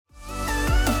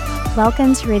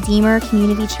Welcome to Redeemer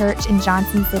Community Church in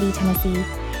Johnson City, Tennessee.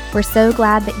 We're so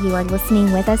glad that you are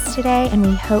listening with us today, and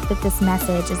we hope that this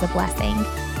message is a blessing.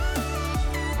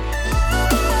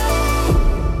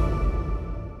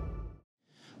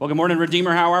 Well, good morning,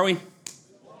 Redeemer. How are we?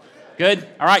 Good?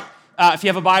 All right. If you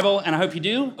have a Bible, and I hope you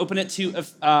do, open it to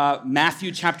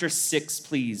Matthew chapter 6,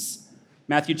 please.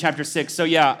 Matthew chapter 6. So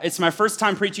yeah, it's my first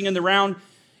time preaching in the round.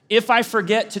 If I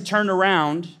forget to turn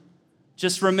around,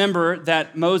 just remember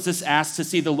that Moses asked to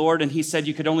see the Lord, and he said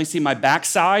you could only see my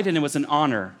backside, and it was an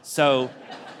honor. So,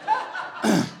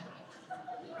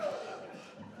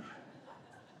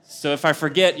 so if I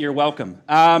forget, you're welcome.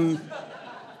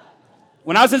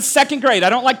 When I was in second grade,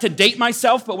 I don't like to date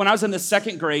myself, but when I was in the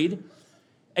second grade,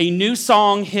 a new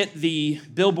song hit the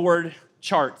Billboard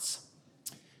charts.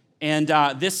 And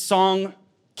this song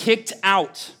kicked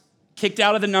out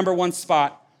of the number one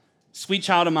spot, Sweet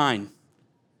Child of Mine,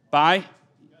 by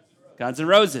Guns N'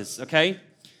 Roses, okay?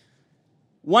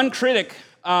 One critic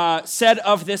said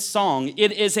of this song,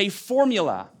 it is a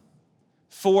formula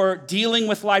for dealing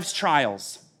with life's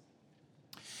trials.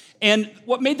 And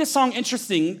what made this song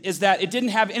interesting is that it didn't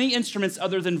have any instruments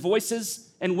other than voices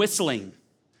and whistling.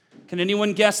 Can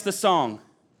anyone guess the song?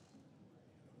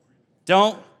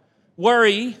 Don't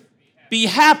worry, be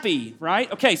happy, right?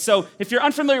 Okay, so if you're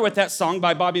unfamiliar with that song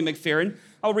by Bobby McFerrin,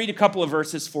 I'll read a couple of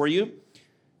verses for you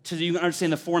so you can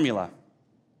understand the formula.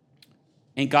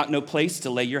 Ain't got no place to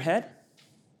lay your head.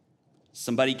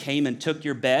 Somebody came and took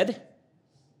your bed.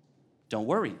 Don't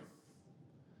worry,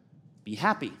 be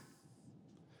happy.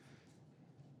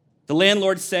 The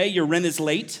landlord say your rent is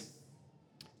late.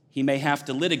 He may have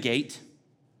to litigate.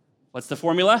 What's the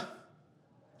formula?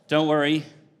 Don't worry,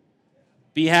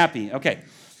 be happy. Okay,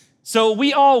 so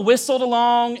we all whistled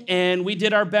along and we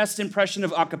did our best impression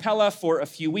of a cappella for a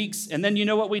few weeks, and then you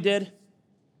know what we did?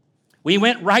 We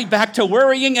went right back to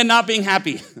worrying and not being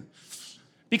happy.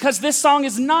 Because this song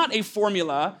is not a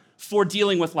formula for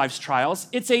dealing with life's trials,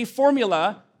 it's a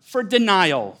formula for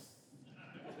denial.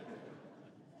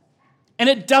 And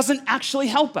it doesn't actually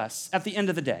help us at the end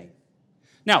of the day.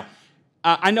 Now,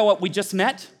 I know what we just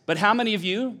met, but how many of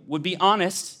you would be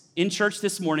honest in church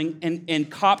this morning and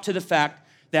cop to the fact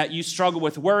that you struggle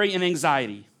with worry and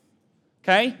anxiety?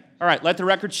 Okay? All right, let the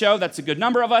record show that's a good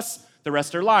number of us. The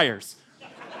rest are liars.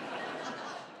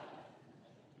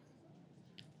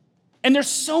 And there's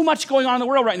so much going on in the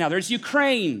world right now. There's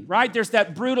Ukraine, right? There's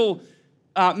that brutal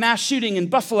mass shooting in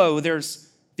Buffalo. There's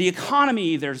the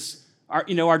economy. There's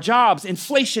our jobs,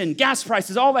 inflation, gas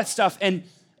prices, all that stuff.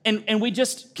 And we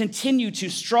just continue to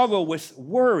struggle with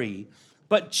worry.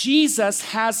 But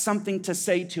Jesus has something to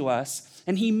say to us,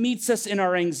 and he meets us in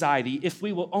our anxiety if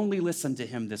we will only listen to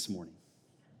him this morning.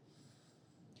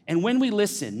 And when we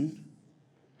listen,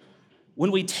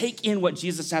 when we take in what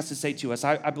Jesus has to say to us,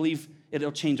 I believe it'll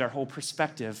change our whole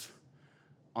perspective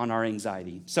on our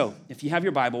anxiety. So if you have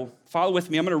your Bible, follow with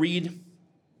me. I'm going to read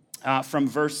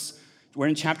we're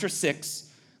in chapter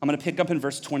 6. I'm going to pick up in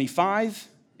verse 25,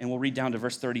 and we'll read down to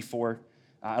verse 34.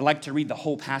 I'd like to read the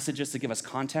whole passage just to give us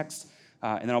context,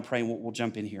 and then I'll pray and we'll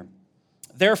jump in here.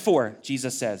 Therefore,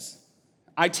 Jesus says,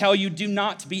 I tell you, do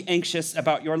not be anxious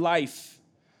about your life,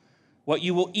 what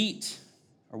you will eat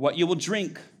or what you will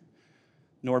drink,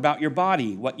 nor about your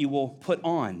body, what you will put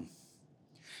on.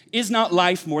 Is not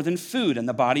life more than food, and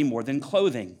the body more than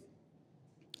clothing?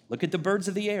 Look at the birds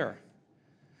of the air.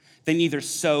 They neither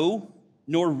sow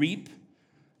nor reap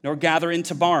nor gather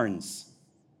into barns,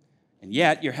 and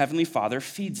yet your heavenly Father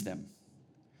feeds them.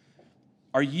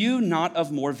 Are you not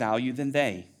of more value than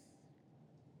they?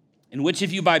 And which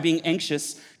of you, by being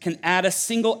anxious, can add a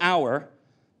single hour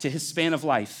to his span of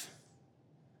life?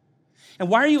 And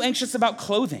why are you anxious about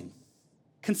clothing?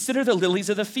 Consider the lilies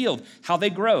of the field, how they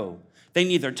grow. They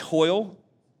neither toil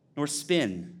nor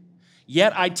spin.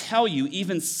 Yet I tell you,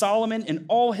 even Solomon in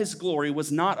all his glory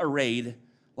was not arrayed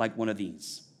like one of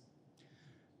these.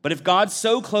 But if God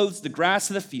so clothes the grass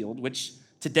of the field, which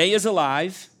today is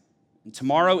alive and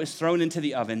tomorrow is thrown into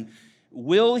the oven,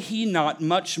 will he not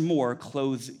much more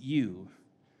clothe you,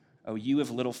 O you of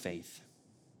little faith?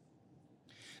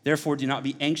 Therefore do not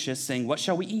be anxious, saying, what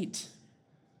shall we eat?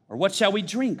 Or what shall we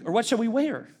drink? Or what shall we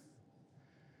wear?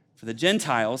 For the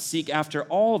Gentiles seek after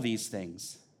all these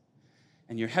things,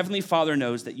 and your heavenly Father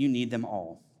knows that you need them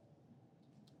all.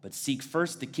 But seek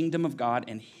first the kingdom of God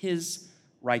and his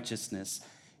righteousness,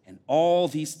 and all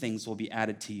these things will be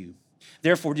added to you.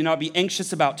 Therefore, do not be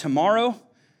anxious about tomorrow,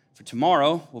 for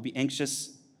tomorrow will be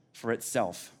anxious for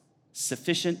itself.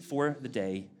 Sufficient for the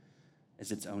day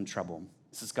is its own trouble.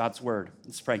 This is God's word.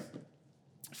 Let's pray.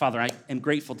 Father, I am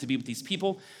grateful to be with these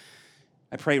people.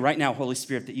 I pray right now, Holy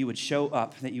Spirit, that you would show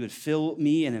up, that you would fill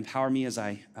me and empower me as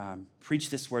I preach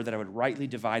this word, that I would rightly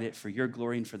divide it for your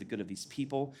glory and for the good of these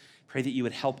people. Pray that you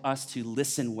would help us to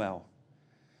listen well,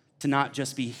 to not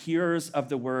just be hearers of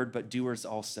the word, but doers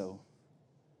also,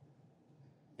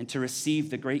 and to receive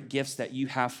the great gifts that you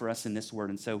have for us in this word.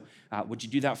 And so would you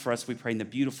do that for us, we pray in the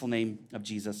beautiful name of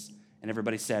Jesus. And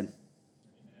everybody said,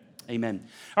 amen.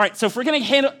 All right, so if we're going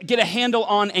to get a handle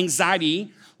on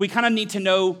anxiety, we kind of need to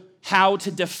know how to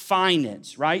define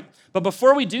it, right? But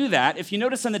before we do that, if you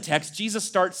notice in the text, Jesus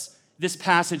starts this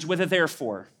passage with a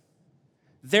therefore.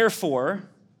 Therefore,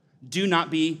 do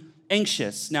not be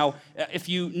anxious. Now, if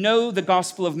you know the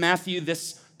Gospel of Matthew,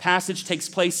 this passage takes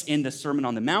place in the Sermon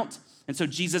on the Mount. And so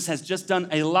Jesus has just done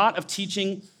a lot of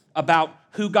teaching about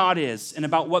who God is and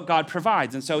about what God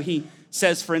provides. And so he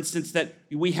says, for instance, that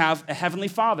we have a heavenly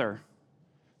Father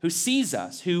who sees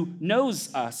us, who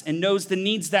knows us, and knows the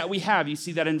needs that we have. You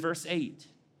see that in verse 8.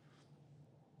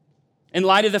 In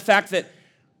light of the fact that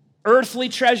earthly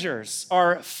treasures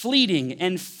are fleeting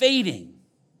and fading,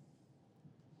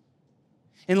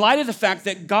 in light of the fact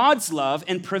that God's love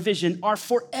and provision are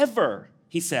forever,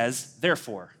 he says,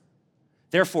 therefore,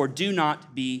 do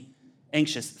not be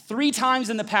anxious. 3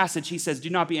 times in the passage, he says, do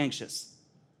not be anxious.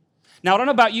 Now, I don't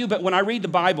know about you, but when I read the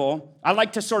Bible, I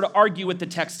like to sort of argue with the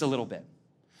text a little bit.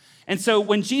 And so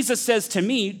when Jesus says to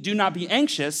me, do not be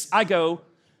anxious, I go,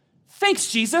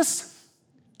 thanks, Jesus.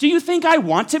 Do you think I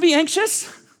want to be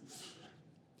anxious?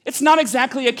 It's not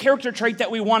exactly a character trait that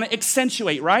we want to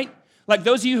accentuate, right? Like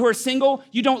those of you who are single,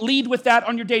 you don't lead with that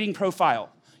on your dating profile.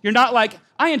 You're not like,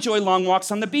 I enjoy long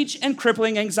walks on the beach and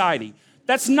crippling anxiety.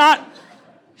 That's not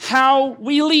how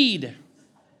we lead.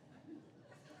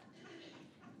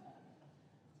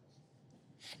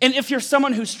 And if you're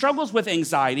someone who struggles with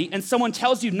anxiety and someone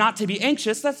tells you not to be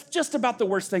anxious, that's just about the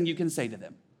worst thing you can say to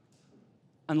them.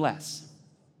 Unless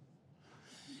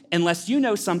you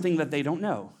know something that they don't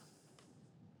know.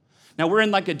 Now, we're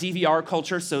in like a DVR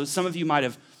culture, so some of you might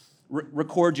have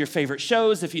record your favorite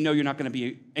shows if you know you're not going to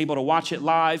be able to watch it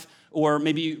live, or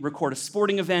maybe record a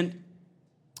sporting event.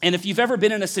 And if you've ever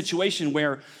been in a situation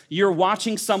where you're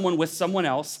watching someone with someone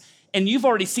else and you've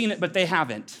already seen it, but they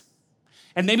haven't,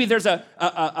 and maybe there's a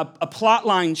plot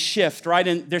line shift, right?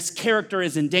 And this character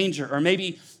is in danger, or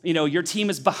maybe, your team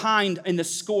is behind in the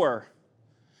score,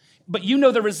 but you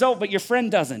know the result, but your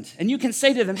friend doesn't. And you can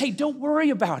say to them, hey, don't worry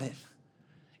about it.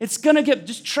 It's gonna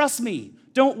just trust me.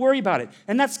 Don't worry about it.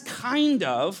 And that's kind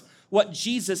of what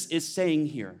Jesus is saying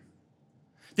here.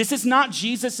 This is not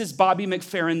Jesus's Bobby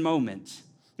McFerrin moment,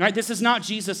 right? This is not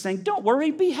Jesus saying, don't worry,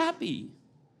 be happy.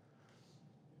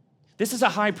 This is a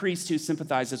high priest who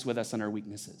sympathizes with us on our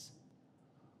weaknesses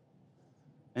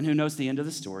and who knows the end of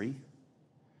the story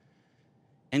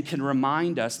and can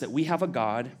remind us that we have a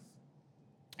God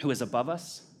who is above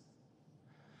us,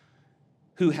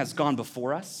 who has gone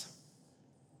before us,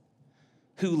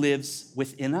 who lives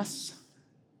within us,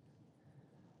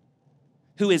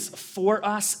 who is for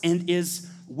us and is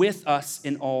with us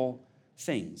in all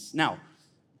things. Now,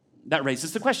 that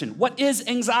raises the question, what is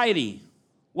anxiety?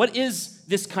 What is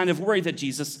this kind of worry that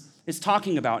Jesus is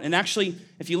talking about? And actually,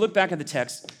 if you look back at the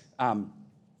text,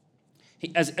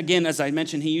 as I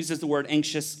mentioned, he uses the word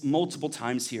anxious multiple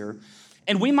times here.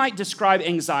 And we might describe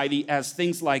anxiety as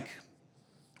things like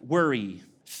worry,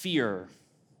 fear,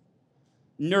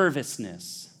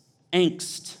 nervousness,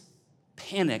 angst,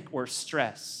 panic, or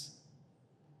stress.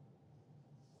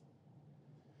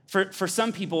 For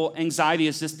some people, anxiety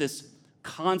is just this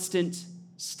constant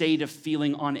state of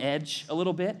feeling on edge a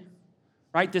little bit,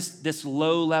 right? This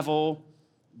low-level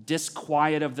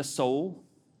disquiet of the soul.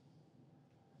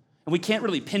 And we can't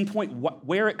really pinpoint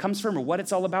where it comes from or what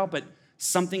it's all about, but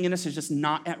something in us is just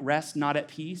not at rest, not at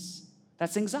peace.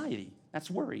 That's anxiety.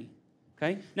 That's worry,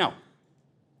 okay? Now,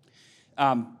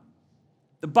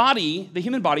 the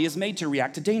human body is made to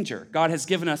react to danger. God has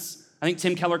given us, I think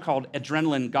Tim Keller called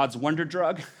adrenaline God's wonder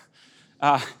drug.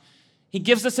 He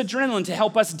gives us adrenaline to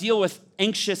help us deal with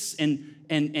anxious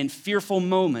and fearful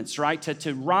moments, right?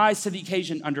 To rise to the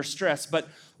occasion under stress. But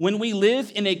when we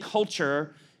live in a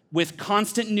culture with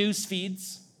constant news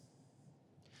feeds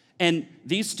and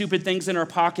these stupid things in our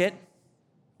pocket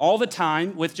all the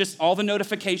time, with just all the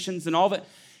notifications and all that,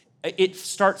 it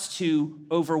starts to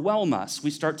overwhelm us. We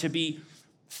start to be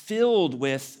filled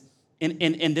with,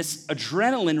 in this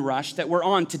adrenaline rush that we're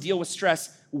on to deal with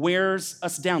stress, wears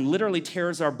us down, literally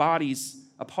tears our bodies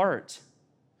apart.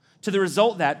 To the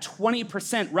result that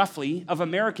 20% roughly of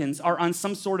Americans are on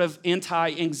some sort of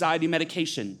anti-anxiety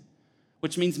medication,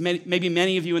 which means maybe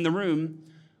many of you in the room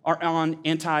are on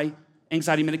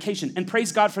anti-anxiety medication. And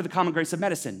praise God for the common grace of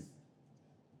medicine.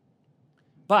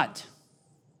 But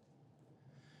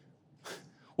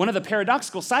one of the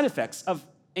paradoxical side effects of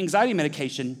anxiety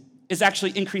medication is actually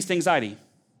increased anxiety.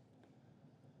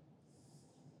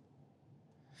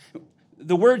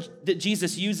 The word that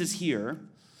Jesus uses here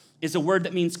is a word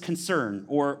that means concern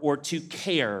or to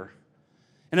care.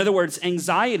 In other words,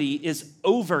 anxiety is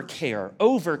over care,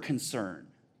 over concern.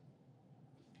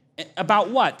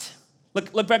 About what?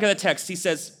 Look back at the text. He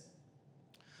says,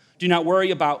 do not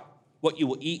worry about what you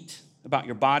will eat, about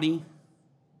your body.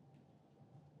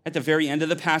 At the very end of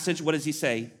the passage, what does he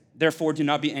say? Therefore, do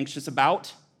not be anxious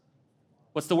about,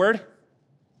 what's the word?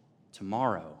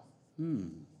 Tomorrow.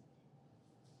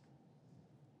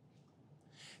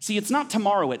 See, it's not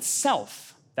tomorrow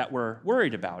itself that we're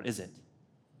worried about, is it?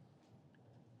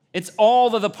 It's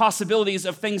all of the possibilities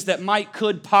of things that might,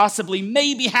 could, possibly,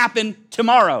 maybe happen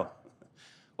tomorrow.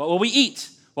 What will we eat?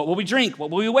 What will we drink? What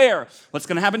will we wear? What's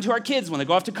going to happen to our kids when they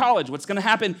go off to college? What's going to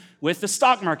happen with the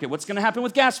stock market? What's going to happen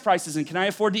with gas prices? And can I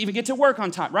afford to even get to work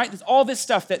on time, right? There's all this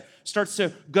stuff that starts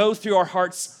to go through our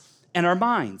hearts and our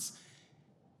minds.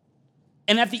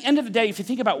 And at the end of the day, if you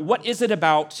think about what is it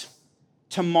about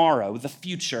tomorrow, the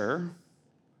future,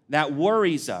 that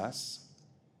worries us,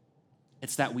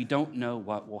 it's that we don't know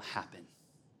what will happen.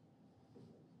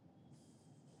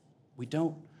 We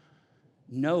don't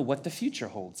know what the future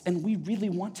holds, and we really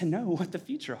want to know what the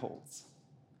future holds.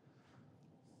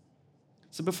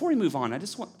 So before we move on,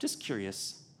 just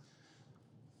curious,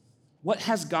 what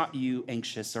has got you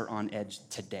anxious or on edge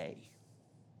today?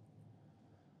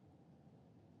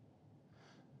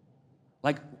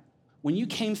 Like when you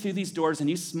came through these doors and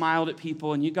you smiled at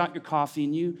people and you got your coffee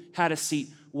and you had a seat,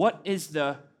 what is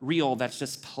the reel that's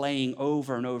just playing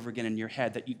over and over again in your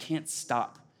head that you can't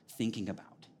stop thinking about?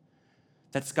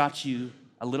 That's got you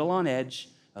a little on edge,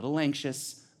 a little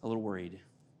anxious, a little worried.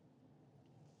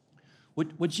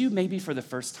 Would you maybe for the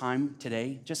first time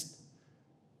today just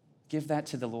give that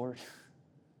to the Lord?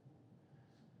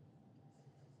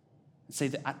 And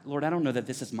say, Lord, I don't know that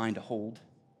this is mine to hold,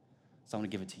 so I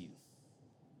want to give it to you.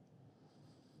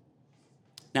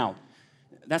 Now,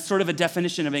 that's sort of a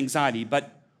definition of anxiety,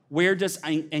 but where does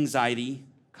anxiety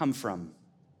come from?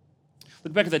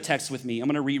 Look back at the text with me. I'm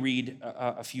going to reread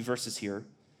a few verses here.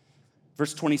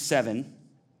 Verse 27,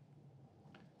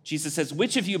 Jesus says,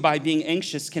 which of you by being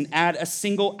anxious can add a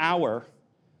single hour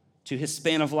to his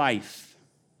span of life?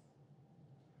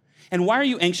 And why are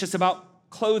you anxious about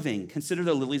clothing? Consider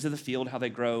the lilies of the field, how they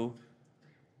grow.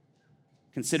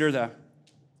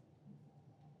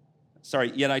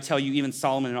 Yet I tell you, even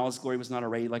Solomon in all his glory was not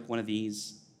arrayed like one of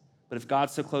these. But if God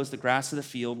so clothes the grass of the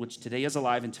field, which today is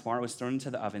alive and tomorrow is thrown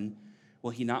into the oven,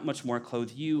 will he not much more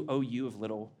clothe you, O you of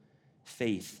little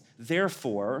faith?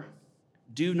 Therefore,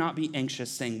 do not be anxious,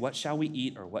 saying, what shall we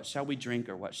eat, or what shall we drink,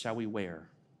 or what shall we wear?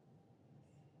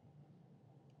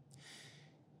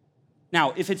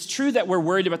 Now, if it's true that we're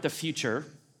worried about the future,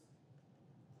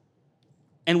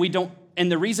 and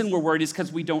the reason we're worried is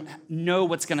because we don't know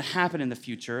what's going to happen in the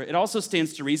future, it also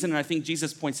stands to reason, and I think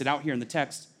Jesus points it out here in the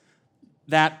text,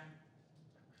 that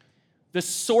the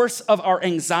source of our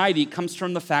anxiety comes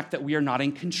from the fact that we are not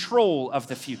in control of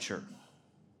the future.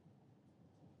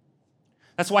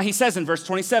 That's why he says in verse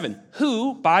 27,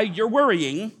 who, by your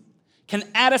worrying, can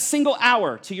add a single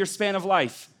hour to your span of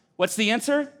life? What's the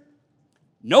answer?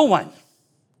 No one.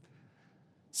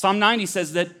 Psalm 90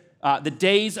 says that the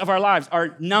days of our lives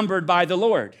are numbered by the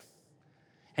Lord.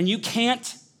 And you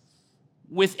can't,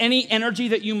 with any energy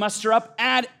that you muster up,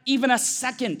 add even a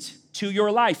second to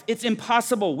your life. It's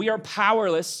impossible. We are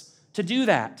powerless to do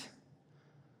that.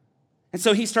 And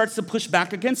so he starts to push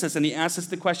back against us, and he asks us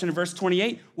the question in verse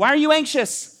 28, why are you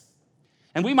anxious?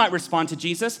 And we might respond to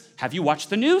Jesus, have you watched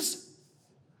the news?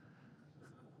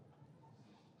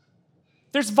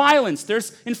 There's violence,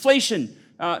 there's inflation.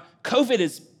 COVID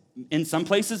is, in some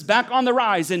places, back on the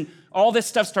rise, and all this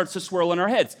stuff starts to swirl in our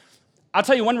heads. I'll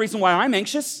tell you one reason why I'm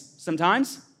anxious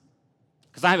sometimes,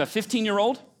 because I have a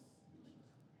 15-year-old,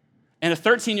 and a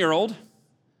 13-year-old,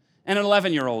 and an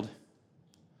 11-year-old.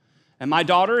 And my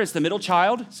daughter is the middle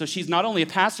child, so she's not only a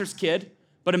pastor's kid,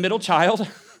 but a middle child.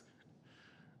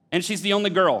 And she's the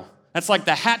only girl. That's like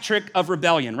the hat trick of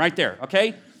rebellion right there,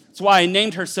 okay? That's why I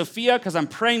named her Sophia, because I'm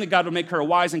praying that God will make her a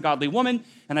wise and godly woman,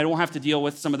 and I don't have to deal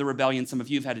with some of the rebellion some of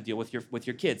you have had to deal with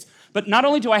your kids. But not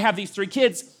only do I have these 3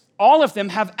 kids, all of them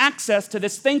have access to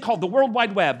this thing called the World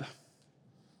Wide Web.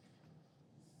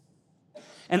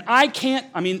 And I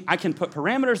can put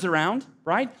parameters around,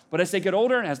 right? But as they get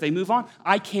older and as they move on,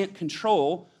 I can't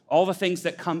control all the things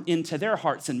that come into their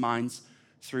hearts and minds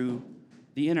through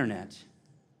the internet.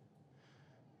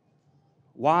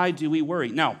 Why do we worry?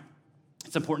 Now,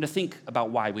 it's important to think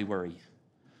about why we worry,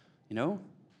 you know?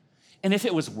 And if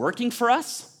it was working for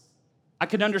us, I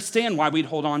could understand why we'd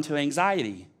hold on to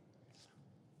anxiety.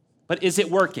 But is it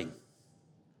working?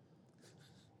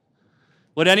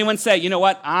 Would anyone say, you know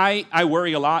what, I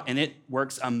worry a lot and it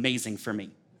works amazing for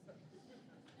me?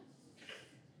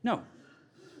 No.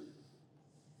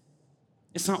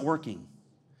 It's not working.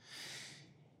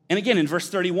 And again, in verse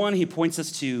 31, he points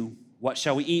us to what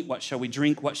shall we eat, what shall we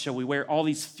drink, what shall we wear, all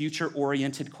these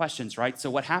future-oriented questions, right?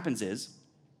 So what happens is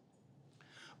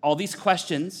all these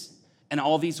questions and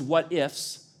all these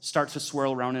what-ifs start to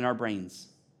swirl around in our brains.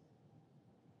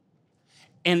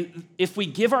 And if we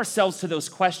give ourselves to those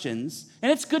questions, and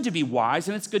it's good to be wise,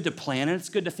 and it's good to plan, and it's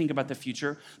good to think about the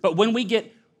future, but when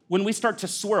we start to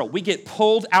swirl, we get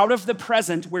pulled out of the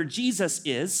present where Jesus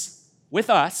is with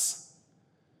us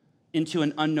into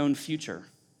an unknown future.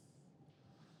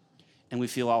 And we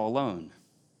feel all alone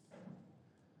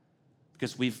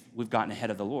because we've gotten ahead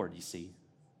of the Lord, you see.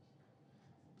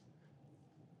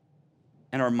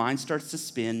 And our mind starts to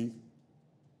spin,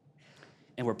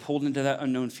 and we're pulled into that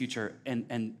unknown future.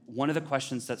 And one of the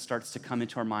questions that starts to come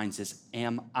into our minds is,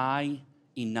 am I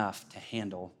enough to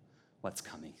handle what's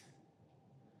coming?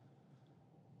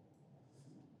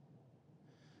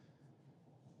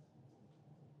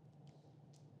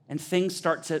 And things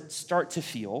start to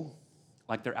feel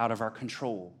like they're out of our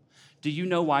control. Do you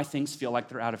know why things feel like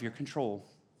they're out of your control?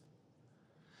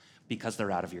 Because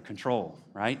they're out of your control,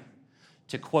 right?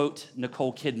 To quote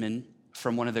Nicole Kidman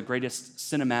from one of the greatest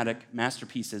cinematic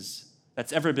masterpieces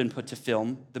that's ever been put to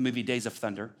film, the movie Days of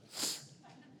Thunder.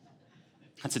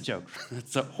 That's a joke.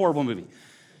 It's a horrible movie.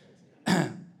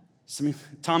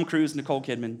 Tom Cruise, Nicole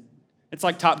Kidman. It's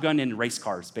like Top Gun in race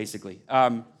cars, basically.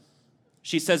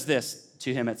 She says this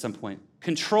to him at some point: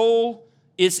 control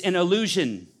is an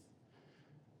illusion.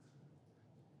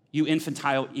 You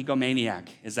infantile egomaniac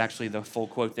is actually the full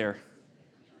quote there.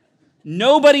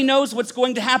 Nobody knows what's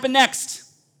going to happen next.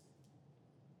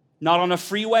 Not on a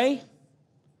freeway,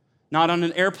 not on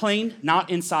an airplane, not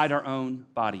inside our own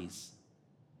bodies.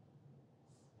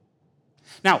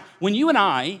 Now, when you and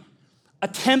I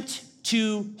attempt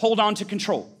to hold on to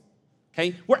control,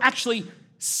 okay, we're actually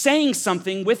saying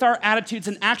something with our attitudes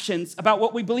and actions about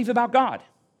what we believe about God.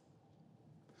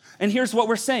 And here's what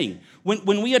we're saying.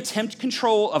 When we attempt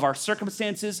control of our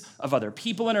circumstances, of other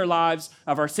people in our lives,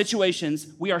 of our situations,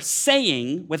 we are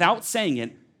saying, without saying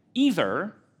it,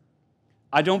 either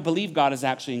I don't believe God is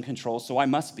actually in control, so I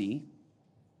must be,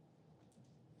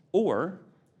 or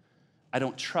I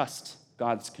don't trust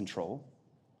God's control,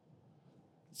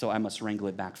 so I must wrangle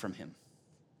it back from him.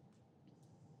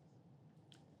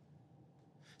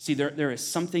 See, there is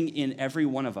something in every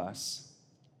one of us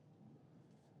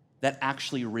that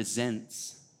actually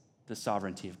resents the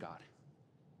sovereignty of God.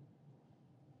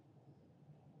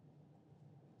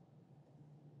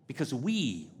 Because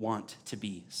we want to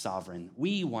be sovereign.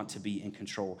 We want to be in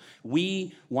control.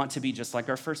 We want to be just like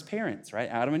our first parents, right?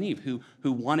 Adam and Eve,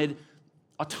 who wanted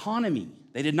autonomy.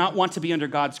 They did not want to be under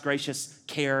God's gracious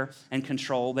care and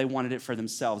control. They wanted it for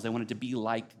themselves. They wanted to be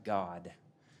like God.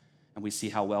 And we see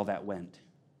how well that went.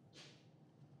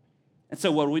 And so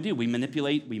what do? We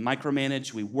manipulate, we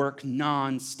micromanage, we work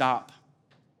nonstop.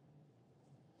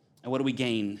 And what do we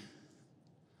gain?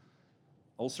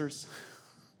 Ulcers?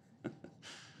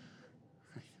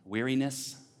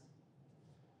 Weariness?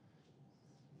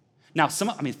 Now,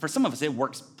 for some of us, it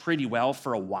works pretty well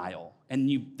for a while.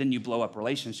 And then you blow up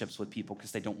relationships with people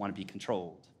because they don't want to be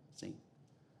controlled. See?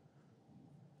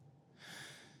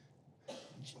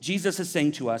 Jesus is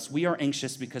saying to us, we are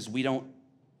anxious because we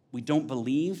don't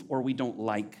believe or we don't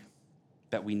like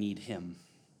that we need him.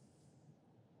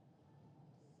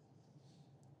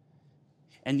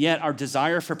 And yet our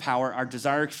desire for power, our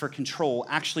desire for control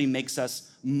actually makes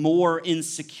us more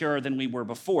insecure than we were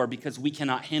before because we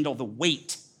cannot handle the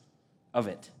weight of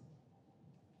it.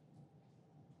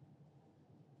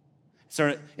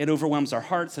 So it overwhelms our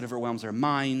hearts, it overwhelms our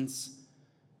minds.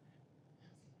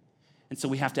 And so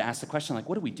we have to ask the question, like,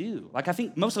 what do we do? Like, I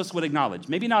think most of us would acknowledge,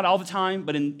 maybe not all the time,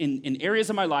 but in areas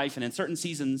of my life and in certain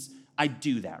seasons, I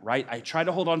do that, right? I try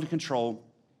to hold on to control,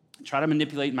 try to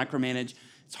manipulate, micromanage.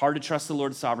 It's hard to trust the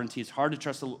Lord's sovereignty. It's hard to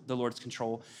trust the Lord's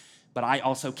control, but I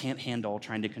also can't handle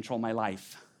trying to control my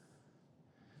life.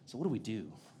 So what do we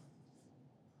do?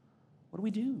 What do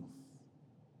we do?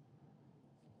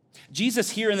 Jesus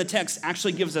here in the text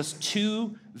actually gives us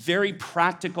two very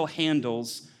practical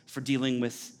handles for dealing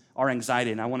with our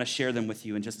anxiety, and I want to share them with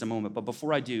you in just a moment. But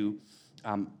before I do,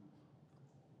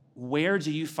 where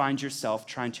do you find yourself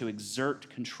trying to exert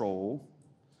control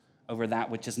over that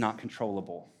which is not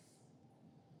controllable?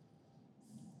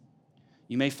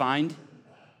 You may find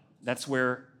that's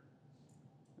where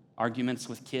arguments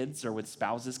with kids or with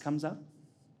spouses comes up.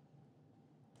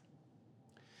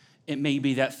 It may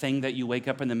be that thing that you wake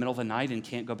up in the middle of the night and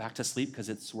can't go back to sleep because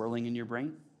it's swirling in your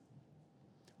brain.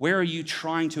 Where are you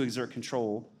trying to exert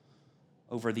control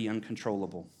over the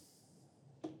uncontrollable?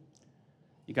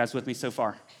 You guys with me so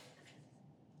far?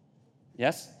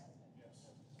 Yes?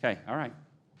 Okay, all right.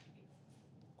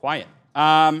 Quiet.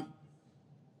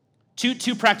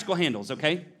 Two practical handles,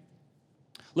 okay?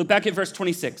 Look back at verse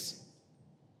 26.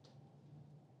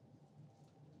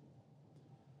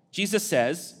 Jesus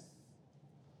says,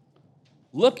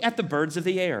 look at the birds of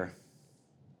the air.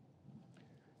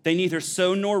 They neither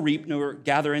sow nor reap nor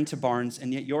gather into barns,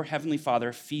 and yet your heavenly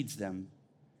Father feeds them.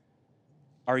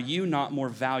 Are you not more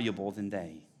valuable than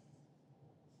they?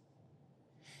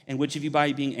 And which of you,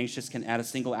 by being anxious, can add a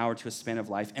single hour to a span of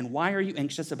life? And why are you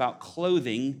anxious about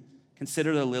clothing?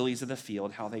 Consider the lilies of the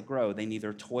field, how they grow. They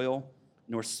neither toil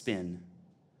nor spin.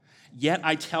 Yet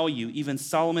I tell you, even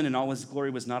Solomon in all his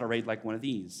glory was not arrayed like one of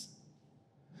these.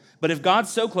 But if God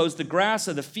so clothes the grass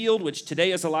of the field, which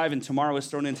today is alive and tomorrow is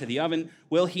thrown into the oven,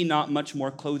 will he not much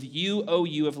more clothe you, O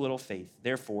you of little faith?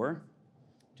 Therefore,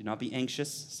 do not be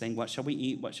anxious, saying, what shall we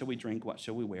eat? What shall we drink? What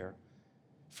shall we wear?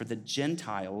 For the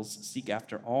Gentiles seek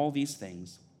after all these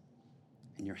things,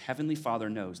 and your heavenly Father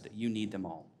knows that you need them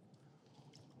all.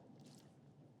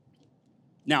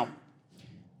 Now,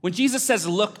 when Jesus says,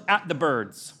 look at the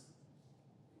birds,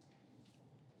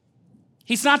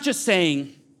 he's not just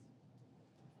saying,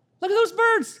 look at those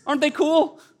birds. Aren't they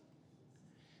cool?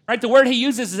 Right? The word he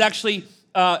uses is actually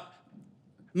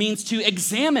means to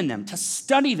examine them, to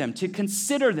study them, to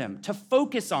consider them, to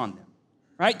focus on them,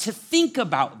 right? To think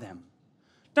about them.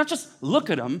 Not just look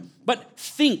at them, but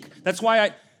think. That's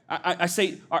why I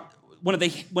say one of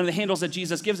the handles that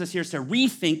Jesus gives us here is to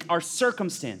rethink our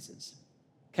circumstances.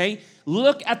 Okay?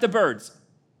 Look at the birds.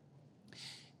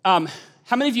 How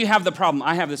many of you have the problem?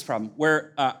 I have this problem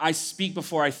where I speak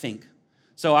before I think.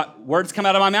 So words come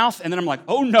out of my mouth, and then I'm like,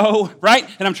 oh no, right?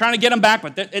 And I'm trying to get them back,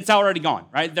 but it's already gone,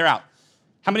 right? They're out.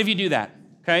 How many of you do that?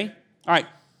 Okay? All right.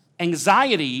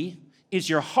 Anxiety is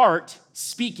your heart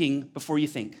speaking before you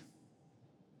think.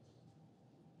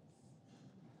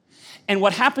 And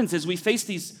what happens is we face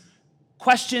these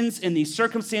questions and these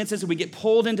circumstances, and we get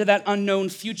pulled into that unknown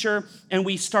future, and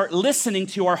we start listening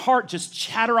to our heart just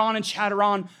chatter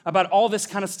on about all this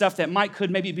kind of stuff that could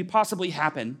maybe possibly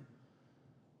happen.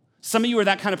 Some of you are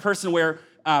that kind of person where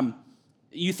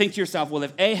you think to yourself, well,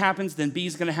 if A happens, then B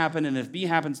is going to happen, and if B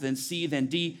happens, then C, then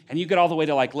D, and you get all the way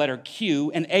to like letter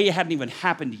Q, and A hadn't even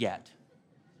happened yet.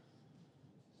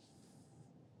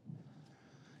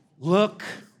 Look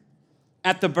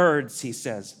at the birds, he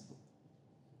says.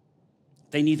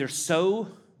 They neither sow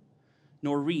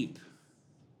nor reap.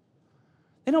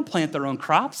 They don't plant their own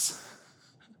crops.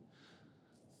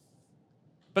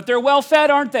 But they're well fed,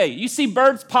 aren't they? You see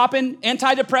birds popping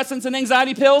antidepressants and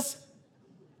anxiety pills?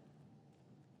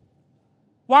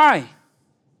 Why?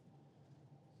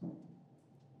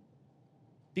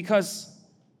 Because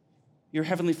your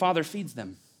heavenly Father feeds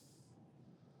them.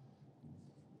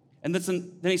 And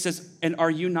then he says, and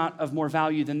are you not of more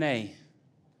value than they?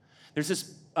 There's this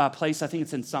place, I think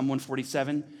it's in Psalm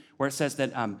 147, where it says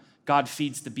that God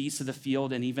feeds the beasts of the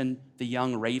field and even the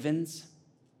young ravens.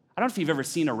 I don't know if you've ever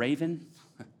seen a raven.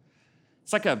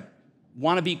 It's like a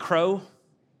wannabe crow,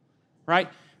 right?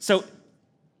 So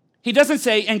he doesn't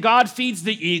say, and God feeds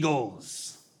the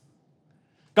eagles.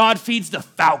 God feeds the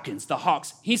falcons, the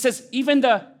hawks. He says, even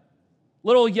the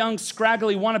little young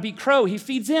scraggly wannabe crow, he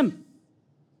feeds him.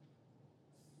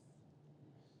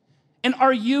 And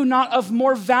are you not of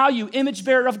more value, image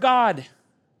bearer of God,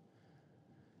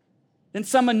 than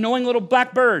some annoying little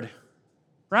black bird,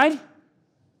 right?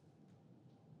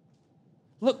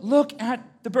 Look at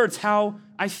the birds, how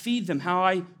I feed them, how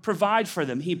I provide for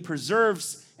them. He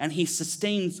preserves and he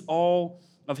sustains all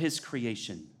of his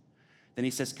creation. Then he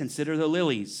says, consider the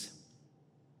lilies,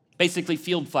 basically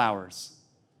field flowers.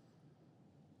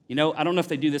 You know, I don't know if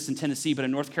they do this in Tennessee, but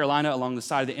in North Carolina, along the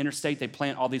side of the interstate, they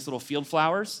plant all these little field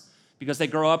flowers because they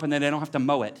grow up and then they don't have to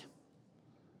mow it.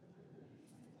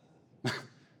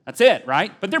 That's it,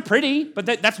 right? But they're pretty, but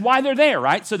that's why they're there,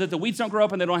 right? So that the weeds don't grow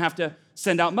up and they don't have to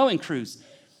send out mowing crews.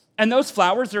 And those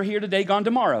flowers are here today, gone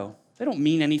tomorrow. They don't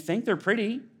mean anything. They're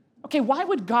pretty. Okay, why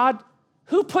would God,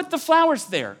 who put the flowers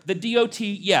there? The DOT,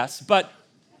 yes, but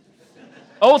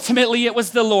ultimately it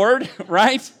was the Lord,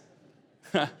 right?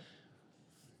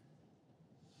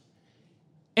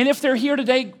 And if they're here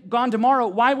today, gone tomorrow,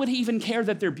 why would he even care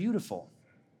that they're beautiful?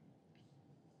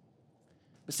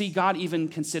 But see, God even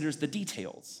considers the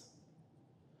details.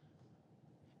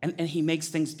 And he makes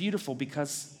things beautiful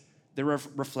because they're a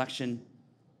reflection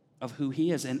of who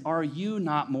he is. And are you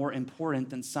not more important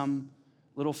than some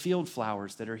little field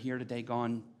flowers that are here today,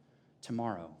 gone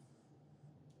tomorrow.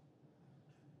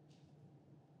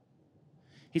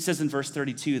 He says in verse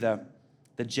 32, the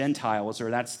Gentiles, or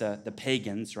that's the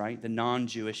pagans, right? The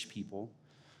non-Jewish people,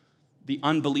 the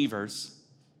unbelievers,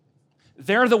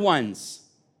 they're the ones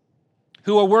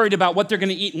who are worried about what they're going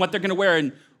to eat and what they're going to wear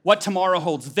and what tomorrow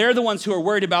holds. They're the ones who are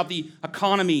worried about the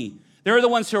economy. They're the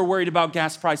ones who are worried about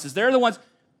gas prices. They're the ones.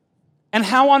 And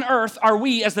how on earth are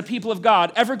we, as the people of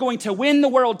God, ever going to win the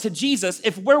world to Jesus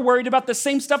if we're worried about the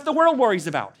same stuff the world worries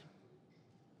about?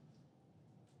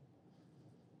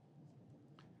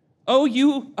 Oh,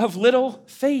 you of little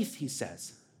faith, he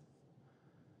says.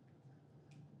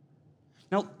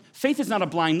 Now, faith is not a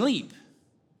blind leap.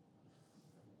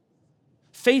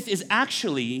 Faith is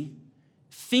actually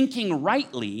thinking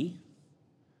rightly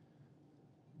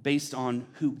based on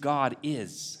who God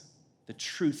is, the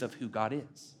truth of who God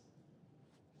is.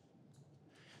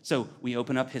 So we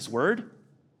open up his word,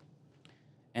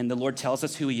 and the Lord tells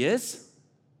us who he is,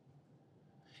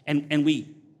 and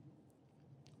we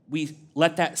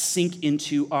let that sink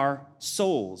into our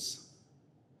souls.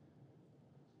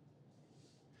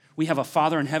 We have a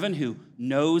Father in heaven who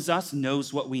knows us,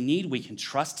 knows what we need. We can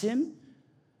trust him.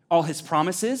 All his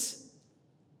promises,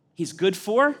 he's good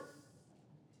for.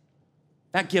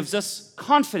 That gives us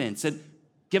confidence. It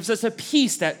gives us a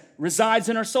peace that resides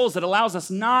in our souls that allows us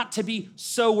not to be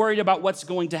so worried about what's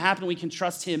going to happen. We can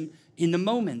trust him in the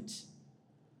moment.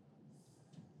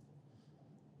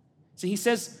 So he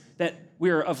says that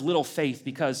we're of little faith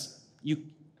because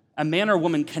a man or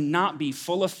woman cannot be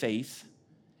full of faith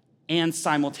and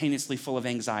simultaneously full of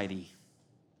anxiety.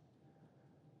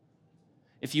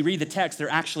 If you read the text, they're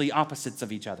actually opposites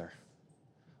of each other.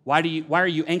 Why are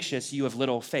you anxious, you of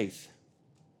little faith?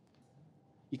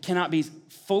 You cannot be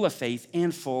full of faith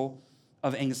and full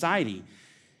of anxiety.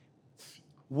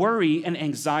 Worry and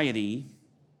anxiety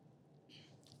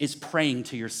is praying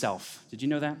to yourself. Did you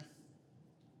know that?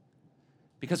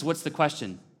 Because what's the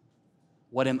question?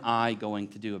 What am I going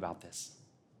to do about this?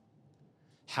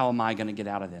 How am I going to get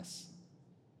out of this?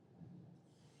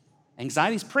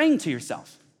 Anxiety is praying to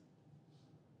yourself.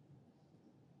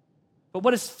 But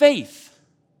what is faith?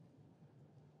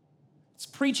 It's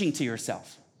preaching to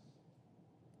yourself.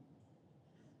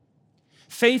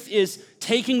 Faith is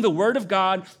taking the word of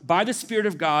God by the Spirit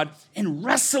of God and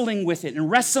wrestling with it and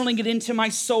wrestling it into my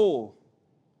soul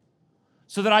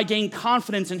so that I gain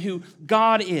confidence in who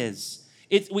God is.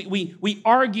 We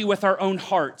argue with our own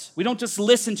heart. We don't just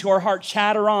listen to our heart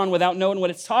chatter on without knowing what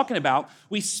it's talking about.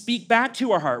 We speak back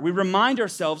to our heart. We remind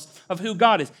ourselves of who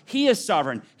God is. He is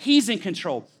sovereign. He's in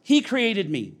control. He created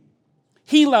me.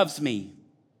 He loves me.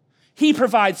 He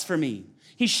provides for me.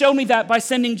 He showed me that by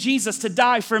sending Jesus to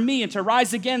die for me and to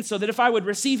rise again so that if I would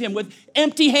receive him with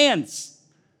empty hands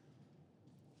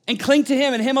and cling to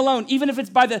him and him alone, even if it's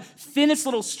by the thinnest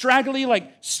little straggly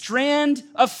strand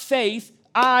of faith,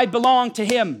 I belong to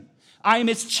him. I am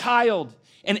his child,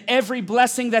 and every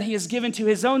blessing that he has given to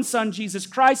his own son, Jesus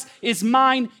Christ, is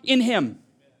mine in him.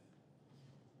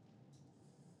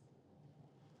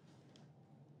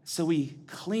 So we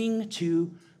cling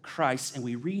to Christ and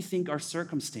we rethink our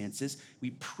circumstances.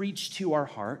 We preach to our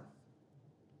heart.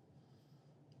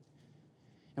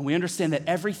 And we understand that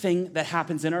everything that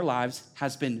happens in our lives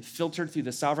has been filtered through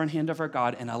the sovereign hand of our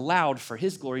God and allowed for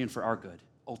his glory and for our good,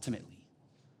 ultimately.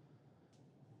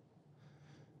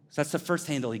 So that's the first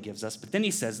handle he gives us. But then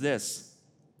he says this.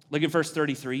 Look at verse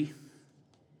 33.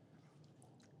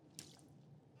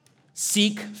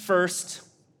 Seek first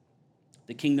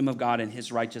the kingdom of God and his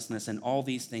righteousness, and all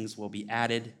these things will be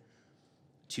added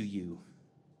to you.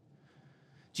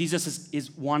 Jesus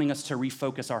is wanting us to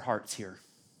refocus our hearts here.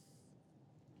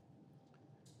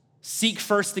 Seek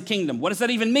first the kingdom. What does that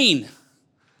even mean?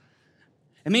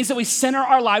 It means that we center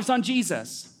our lives on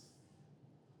Jesus.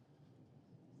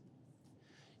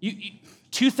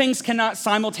 Two things cannot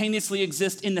simultaneously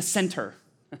exist in the center.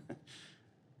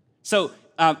 So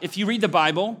if you read the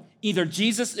Bible, either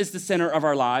Jesus is the center of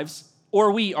our lives or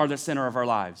we are the center of our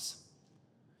lives.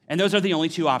 And those are the only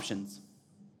two options.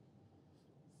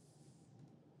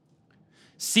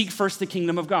 Seek first the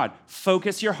kingdom of God.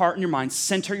 Focus your heart and your mind.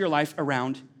 Center your life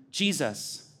around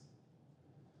Jesus.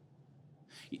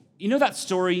 You know that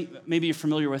story, maybe you're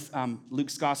familiar with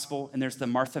Luke's gospel, and there's the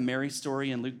Martha-Mary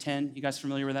story in Luke 10. You guys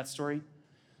familiar with that story?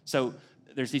 So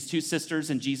there's these two sisters,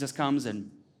 and Jesus comes, and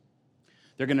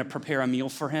they're going to prepare a meal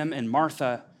for him. And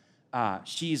Martha,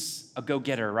 she's a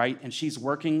go-getter, right? And she's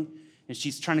working, and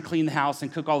she's trying to clean the house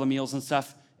and cook all the meals and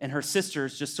stuff. And her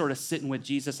sister's just sort of sitting with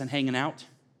Jesus and hanging out.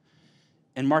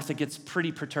 And Martha gets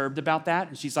pretty perturbed about that.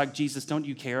 And she's like, Jesus, don't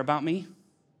you care about me?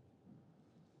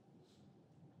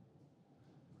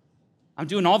 I'm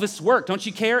doing all this work. Don't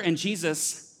you care? And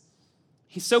Jesus,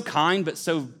 he's so kind, but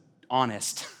so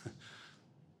honest.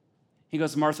 He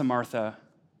goes, Martha, Martha,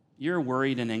 you're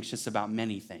worried and anxious about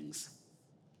many things.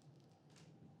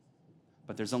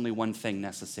 But there's only one thing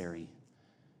necessary.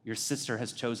 Your sister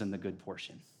has chosen the good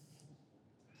portion.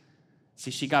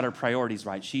 See, she got her priorities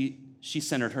right. She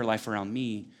centered her life around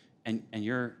me, and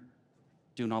you're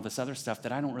doing all this other stuff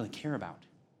that I don't really care about.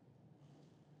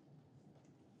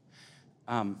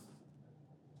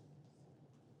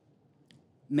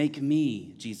 Make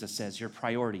me, Jesus says, your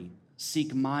priority.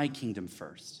 Seek my kingdom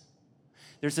first.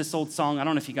 There's this old song, I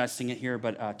don't know if you guys sing it here,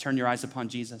 but turn your eyes upon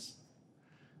Jesus.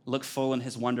 Look full in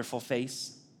his wonderful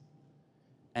face.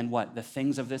 And what? The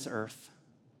things of this earth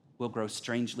will grow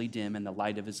strangely dim in the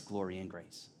light of his glory and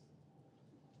grace.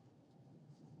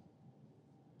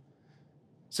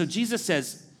 So Jesus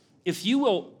says, if you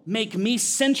will make me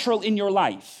central in your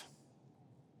life,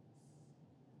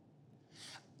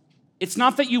 it's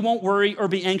not that you won't worry or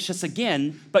be anxious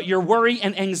again, but your worry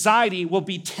and anxiety will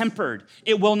be tempered.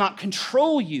 It will not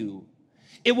control you.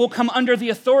 It will come under the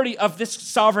authority of this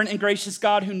sovereign and gracious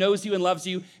God who knows you and loves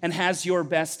you and has your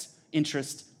best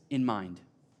interest in mind.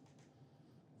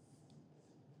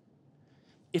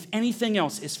 If anything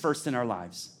else is first in our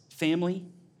lives, family,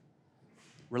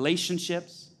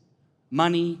 relationships,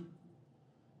 money,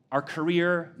 our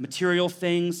career, material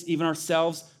things, even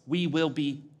ourselves, we will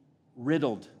be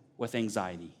riddled with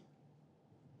anxiety.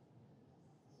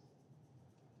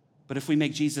 But if we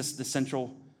make Jesus the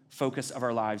central focus of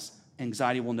our lives,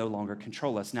 anxiety will no longer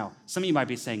control us. Now, some of you might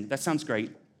be saying, that sounds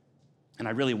great, and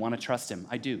I really want to trust him.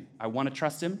 I do. I want to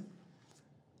trust him.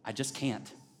 I just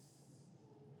can't.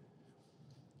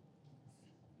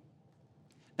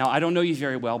 Now, I don't know you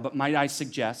very well, but might I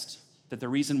suggest that the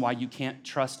reason why you can't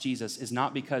trust Jesus is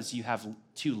not because you have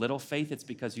too little faith, it's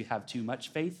because you have too much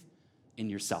faith in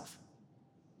yourself.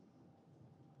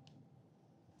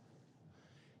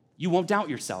 You won't doubt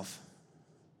yourself.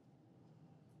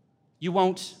 You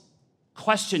won't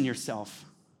question yourself.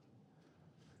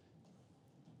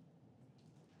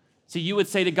 So you would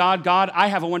say to God, God, I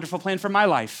have a wonderful plan for my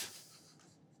life.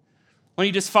 Why don't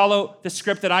you just follow the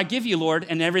script that I give you, Lord,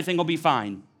 and everything will be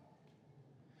fine.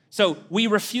 So we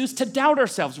refuse to doubt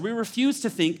ourselves. We refuse to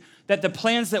think that the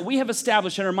plans that we have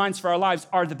established in our minds for our lives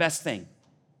are the best thing.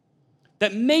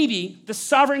 That maybe the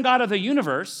sovereign God of the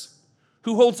universe,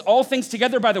 who holds all things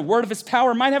together by the word of his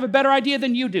power, might have a better idea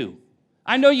than you do.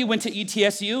 I know you went to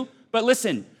ETSU, but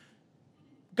listen,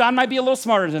 God might be a little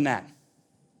smarter than that.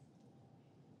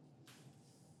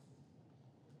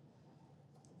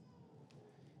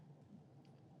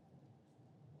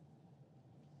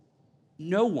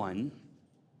 No one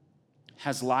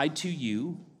has lied to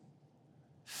you,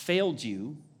 failed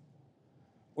you,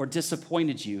 or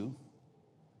disappointed you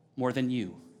more than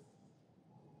you.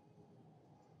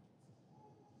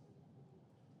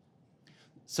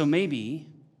 So maybe,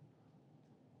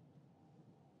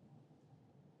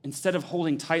 instead of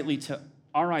holding tightly to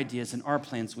our ideas and our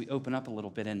plans, we open up a little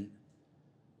bit and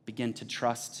begin to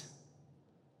trust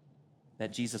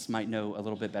that Jesus might know a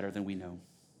little bit better than we know.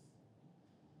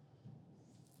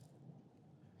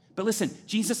 But listen,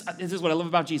 Jesus, this is what I love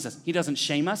about Jesus. He doesn't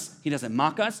shame us. He doesn't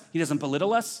mock us. He doesn't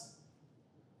belittle us.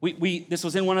 This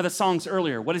was in one of the songs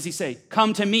earlier. What does he say?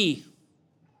 Come to me,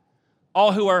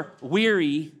 all who are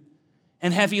weary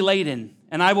and heavy laden,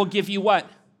 and I will give you what?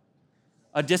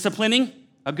 A disciplining,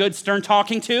 a good stern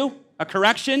talking to, a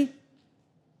correction,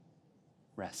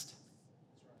 rest.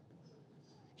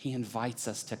 He invites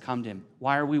us to come to him.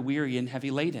 Why are we weary and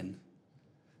heavy laden?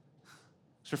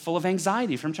 Because we're full of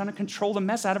anxiety from trying to control the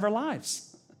mess out of our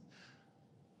lives.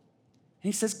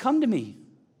 And he says, come to me.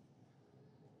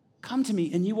 Come to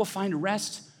me, and you will find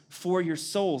rest for your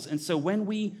souls. And so when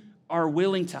we are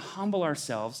willing to humble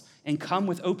ourselves and come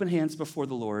with open hands before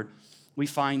the Lord, we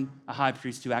find a high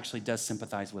priest who actually does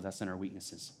sympathize with us in our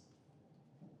weaknesses.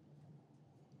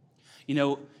 You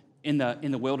know, in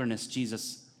the wilderness,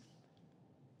 Jesus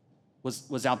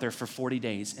was out there for 40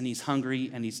 days, and he's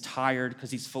hungry and he's tired because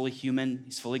he's fully human,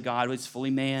 he's fully God, he's fully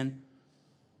man.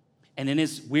 And in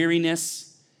his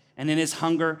weariness and in his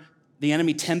hunger, the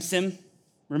enemy tempts him,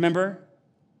 remember?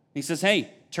 He says, hey,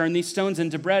 turn these stones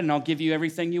into bread and I'll give you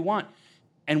everything you want.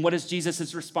 And what is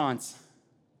Jesus' response?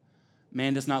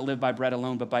 Man does not live by bread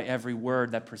alone, but by every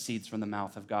word that proceeds from the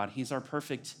mouth of God. He's our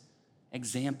perfect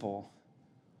example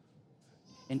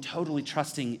in totally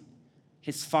trusting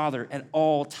his Father at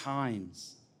all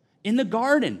times. In the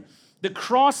garden, the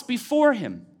cross before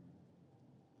him,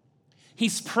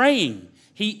 he's praying.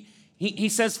 He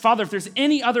says, Father, if there's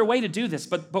any other way to do this,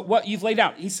 but what you've laid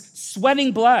out, he's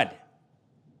sweating blood.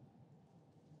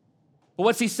 But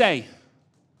what's he say?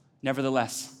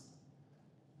 Nevertheless,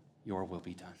 your will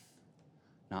be done,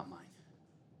 not mine.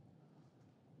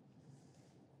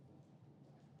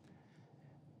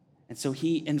 And so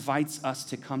he invites us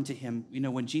to come to him. You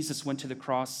know, when Jesus went to the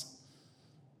cross,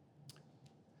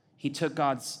 he took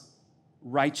God's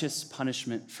righteous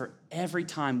punishment for every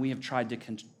time we have tried to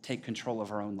take control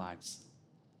of our own lives.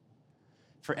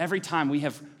 For every time we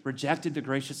have rejected the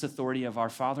gracious authority of our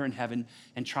Father in heaven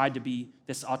and tried to be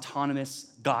this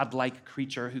autonomous, godlike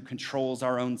creature who controls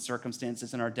our own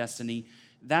circumstances and our destiny,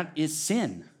 that is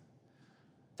sin.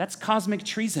 That's cosmic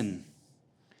treason.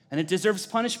 And it deserves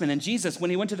punishment. And Jesus,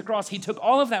 when he went to the cross, he took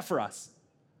all of that for us,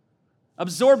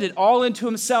 absorbed it all into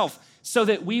himself so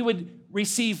that we would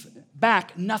receive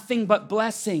back nothing but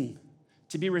blessing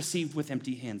to be received with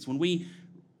empty hands. When we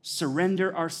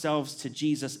surrender ourselves to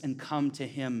Jesus and come to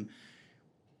him,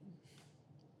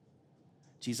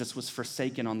 Jesus was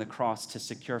forsaken on the cross to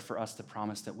secure for us the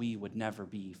promise that we would never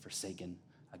be forsaken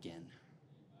again.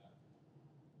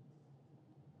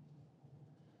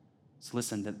 So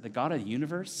listen, the God of the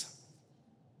universe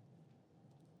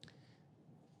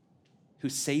who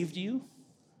saved you,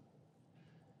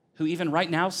 who even right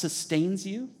now sustains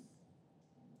you.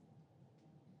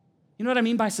 You know what I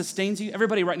mean by sustains you?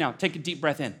 Everybody right now, take a deep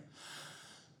breath in.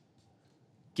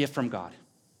 Gift from God.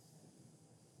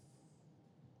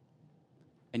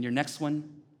 And your next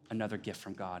one, another gift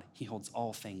from God. He holds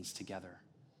all things together.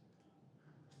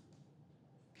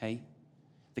 Okay?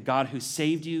 The God who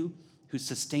saved you, who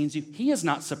sustains you, he is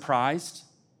not surprised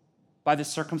by the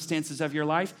circumstances of your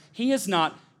life. He is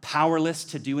not powerless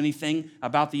to do anything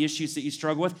about the issues that you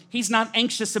struggle with. He's not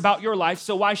anxious about your life,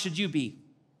 so why should you be?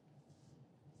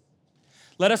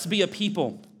 Let us be a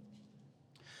people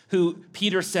who,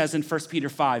 Peter says in 1 Peter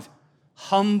 5,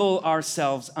 humble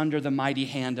ourselves under the mighty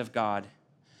hand of God,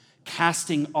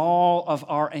 casting all of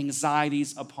our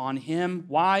anxieties upon him.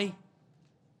 Why?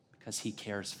 Because he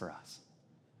cares for us.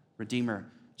 Redeemer,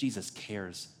 Jesus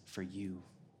cares for you.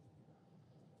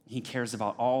 He cares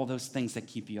about all those things that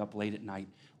keep you up late at night.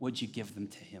 Would you give them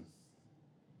to him?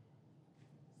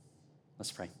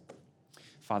 Let's pray.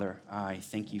 Father, I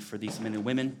thank you for these men and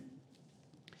women.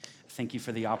 Thank you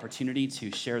for the opportunity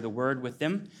to share the word with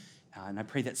them. And I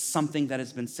pray that something that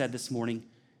has been said this morning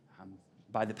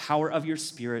by the power of your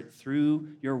Spirit through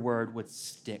your word would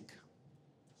stick.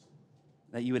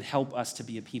 That you would help us to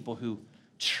be a people who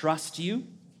trust you,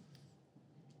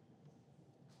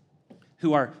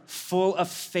 who are full of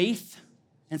faith,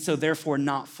 and so therefore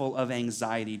not full of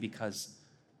anxiety, because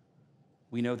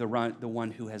we know the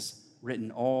one who has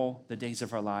written all the days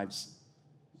of our lives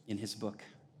in his book.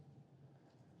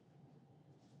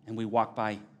 And we walk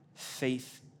by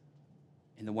faith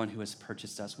in the one who has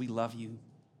purchased us. We love you,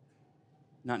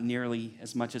 not nearly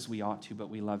as much as we ought to, but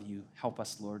we love you. Help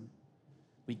us, Lord.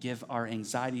 We give our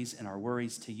anxieties and our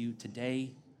worries to you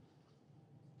today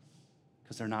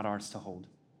because they're not ours to hold.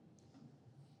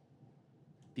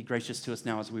 Be gracious to us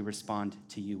now as we respond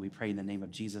to you. We pray in the name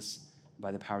of Jesus,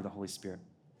 by the power of the Holy Spirit.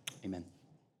 Amen.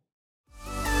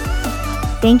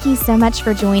 Thank you so much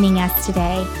for joining us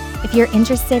today. If you're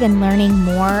interested in learning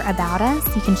more about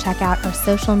us, you can check out our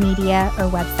social media or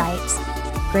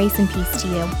website. Grace and peace to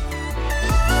you.